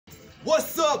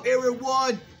What's up,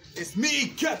 everyone? It's me,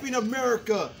 Captain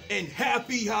America, and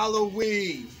happy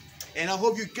Halloween. And I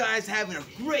hope you guys having a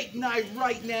great night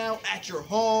right now at your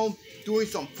home, doing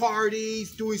some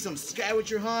parties, doing some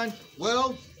scavenger hunt.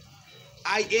 Well,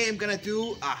 I am gonna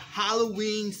do a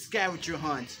Halloween scavenger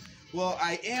hunt. Well,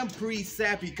 I am pretty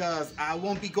sad because I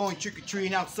won't be going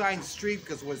trick-or-treating outside in the street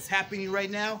because of what's happening right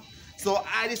now. So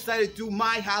I decided to do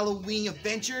my Halloween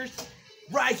adventures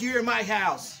right here in my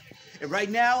house. And right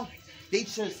now, they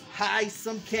just hide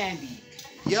some candy.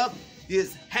 Yup, this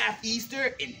is half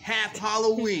Easter and half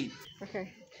Halloween.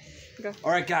 Okay, go.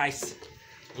 Alright guys,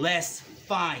 let's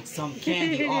find some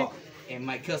candy. Oh, and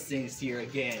my cousin is here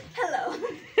again. Hello.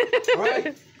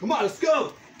 Alright, come on, let's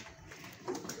go.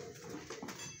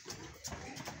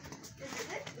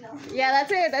 No. Yeah,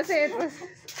 that's it.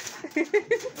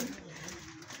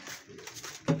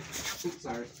 Oops,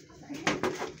 sorry.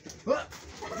 Woo!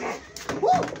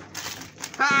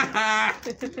 Ha ha!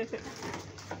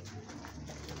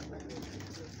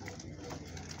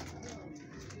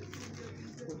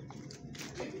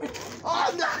 Oh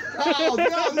no!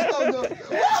 No!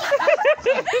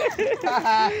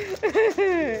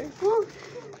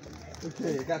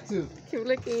 Okay, I got two. Keep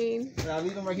looking. I'll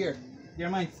leave them right here. They're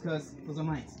mine, because those are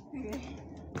mine. Okay.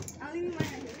 I'll leave mine right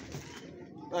here.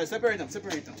 Alright, separate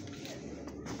them.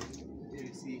 Here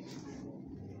you see.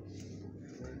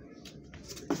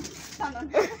 Hold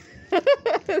on.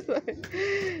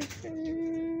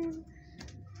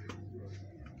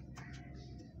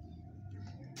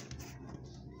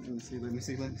 Let me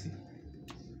see. One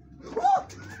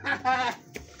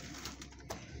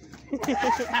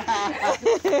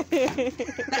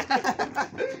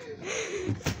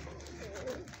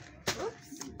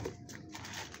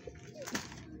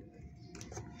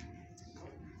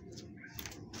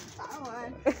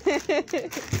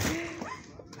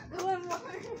more.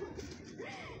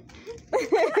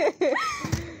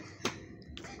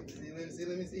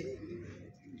 Let me see.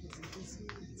 It's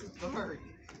so hard.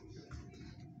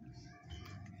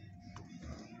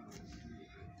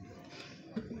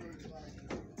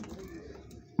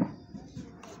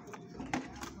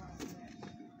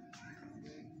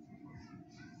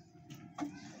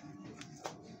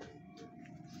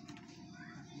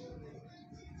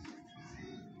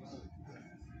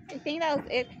 I think that was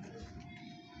it.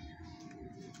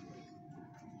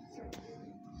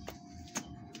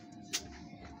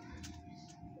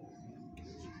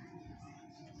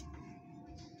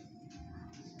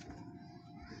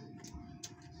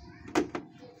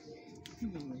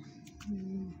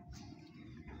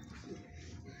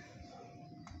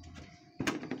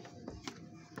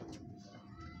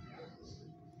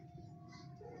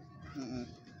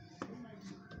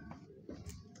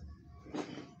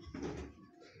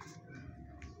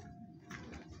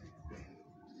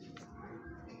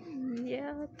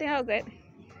 Yeah, I think that was it.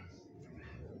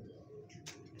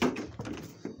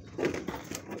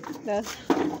 No.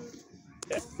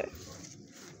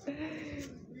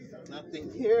 Nothing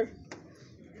here.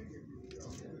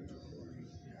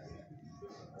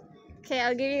 Okay,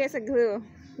 I'll give you guys a clue.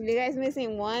 You guys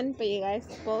missing one, but you guys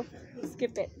both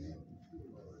skip it.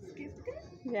 Skip it?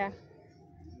 Yeah.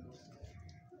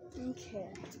 Okay.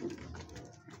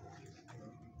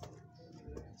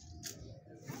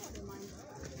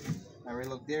 I already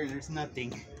looked there and there's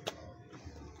nothing.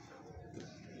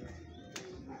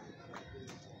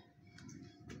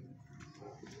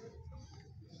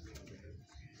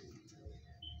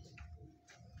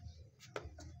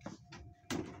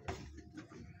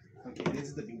 Okay, this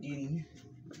is the beginning.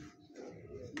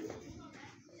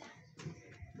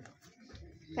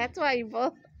 That's why you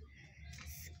both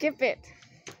skip it.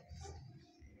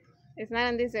 It's not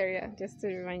in this area, just to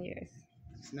remind you guys.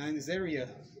 It's not in this area.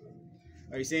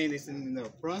 Are you saying it's in the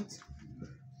front?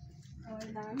 Oh,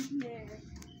 down there.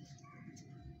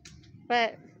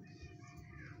 But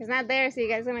it's not there, so you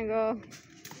guys gonna go.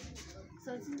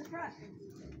 So it's in the front.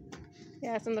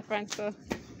 Yeah, it's in the front, so.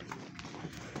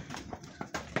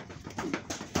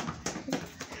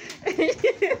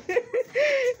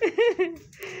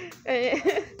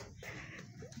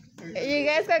 You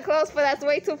guys got close, but that's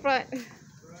way too front.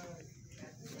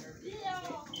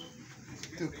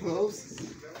 Too close?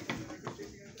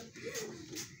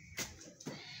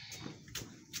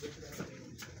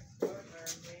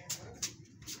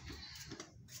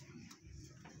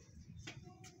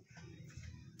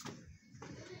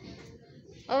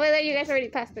 Over there, you guys already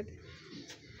passed it.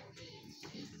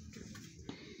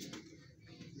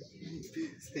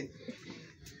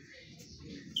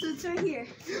 So it's right here.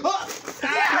 Oh!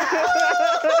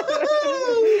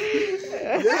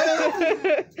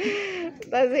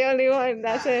 That's the only one.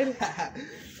 That's it.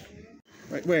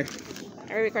 Right where?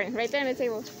 Are we recording? Right there on the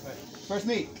table. Right. First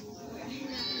me.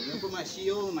 I'm gonna put my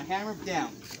shield and my hammer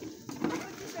down.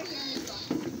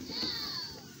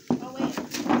 Oh, wait.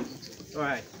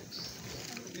 Alright.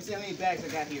 Let's see how many bags I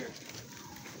got here.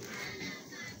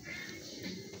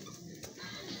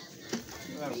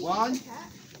 Alright, 1,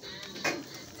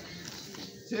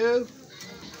 2,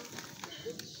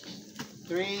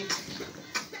 3,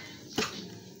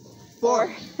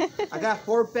 4. I got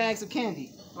 4 bags of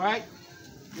candy. Alright?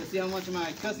 Let's see how much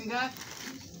my cousin got.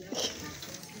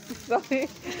 Sorry.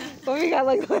 We got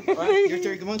like. Alright, your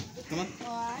turn. Come on. Come on.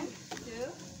 1,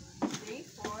 2, 3,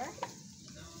 4,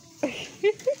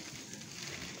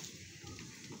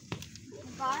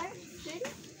 5,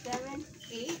 6, 7,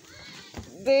 8.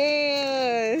 Dude.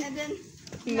 And then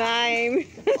 9.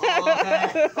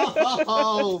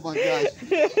 Oh my gosh.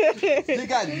 You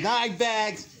got 9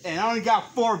 bags and I only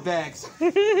got 4 bags.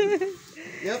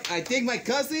 Yep, I think my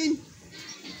cousin,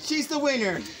 she's the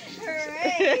winner.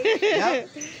 hooray! Yep.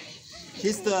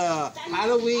 She's the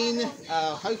Halloween,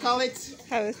 how do you call it?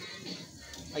 House.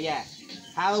 Oh yeah,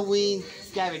 Halloween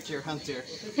scavenger hunter.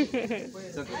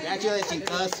 So congratulations,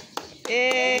 cuz.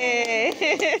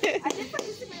 Yay! I just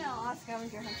participated in a lot of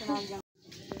scavenger hunts when I was young.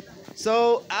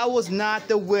 So I was not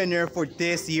the winner for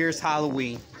this year's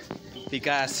Halloween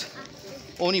because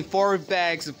only 4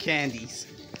 bags of candies.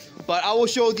 But I will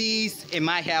show these in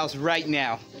my house right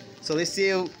now. So let's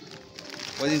see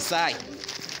what's inside.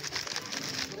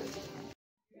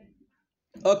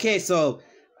 Okay, so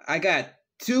I got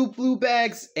 2 blue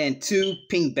bags and 2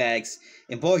 pink bags.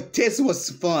 And boy, this was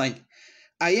fun.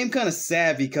 I am kind of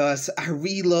sad because I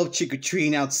really love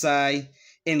trick-or-treating outside.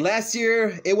 And last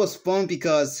year, it was fun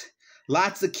because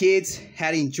lots of kids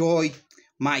had enjoyed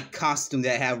my costume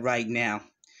that I have right now.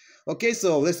 Okay,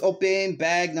 so let's open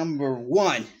bag number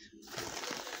 1.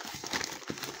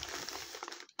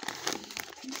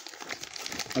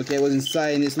 Okay, what's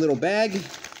inside in this little bag?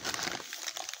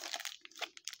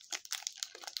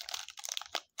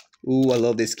 Ooh, I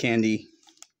love this candy.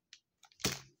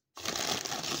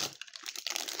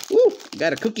 Ooh,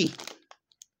 got a cookie.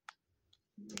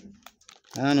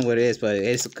 I don't know what it is, but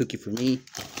it's a cookie for me.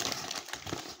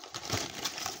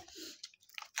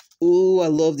 Ooh, I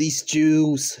love these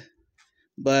juice.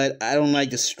 But I don't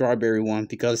like the strawberry one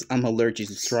because I'm allergic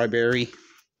to strawberry.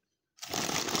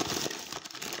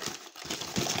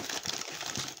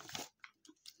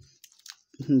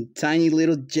 Tiny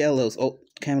little jellos. Oh,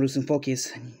 camera losing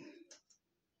focus.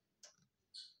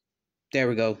 There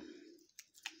we go.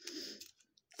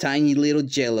 Tiny little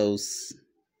jellos.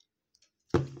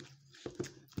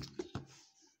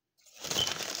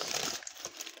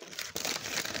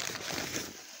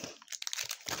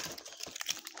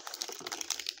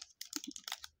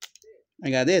 I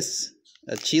got this,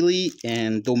 a chili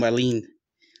and domalin,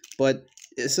 but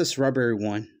it's a strawberry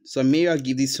one. So maybe I'll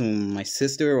give these to my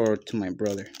sister or to my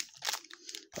brother.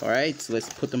 Alright, so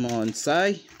let's put them all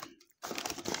inside.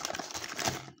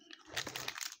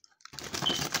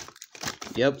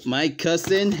 Yep, my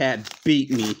cousin had beat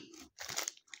me.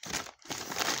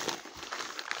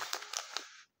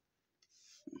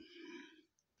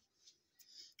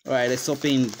 Alright, let's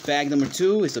open bag number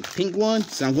 2. It's a pink one,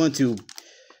 so I'm going to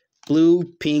blue,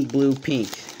 pink, blue, pink.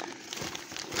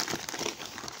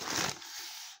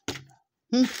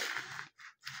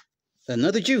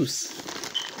 Another juice.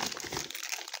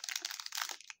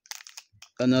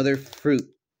 Another fruit.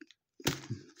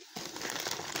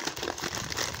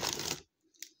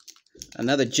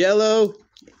 Another jello,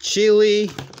 chili,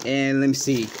 and let me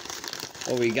see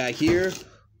what we got here.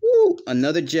 Woo,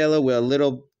 another jello with a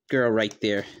little girl right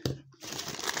there.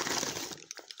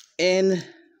 And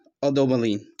a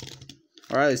domalin.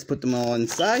 Alright, let's put them all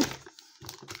inside.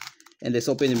 And let's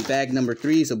open in bag number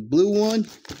 3. It's a blue one.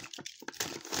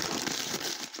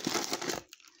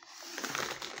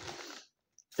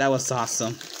 That was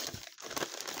awesome.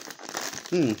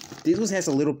 This one has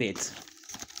a little bit.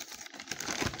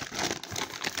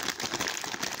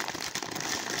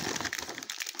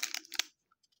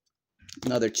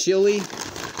 Another chili.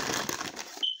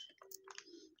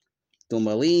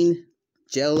 Domalin.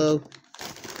 Jello.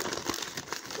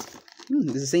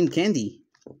 It's the same candy.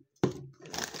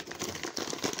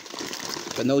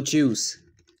 But no juice.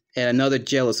 And another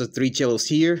jello. So 3 jellos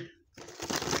here.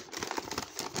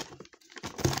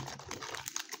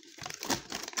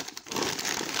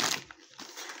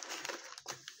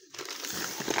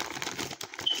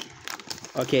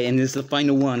 Okay, and this is the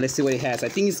final one. Let's see what it has. I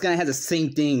think it's gonna have the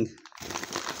same thing.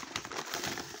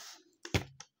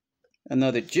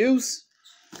 Another juice.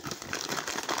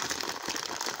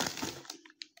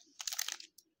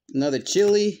 Another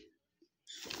chili.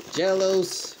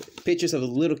 Jellos. pictures of the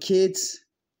little kids.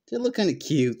 They look kind of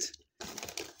cute.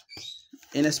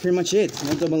 And that's pretty much it.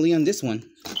 No double E on this one.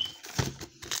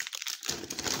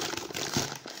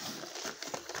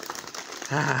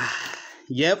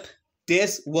 Yep,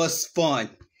 this was fun.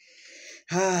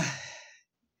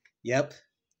 Yep,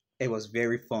 it was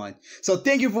very fun. So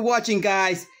thank you for watching,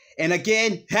 guys. And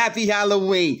again, happy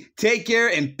Halloween. Take care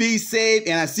and be safe.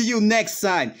 And I'll see you next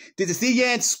time. This is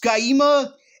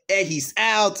CN.TSUKAIMA, and he's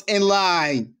out in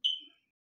line.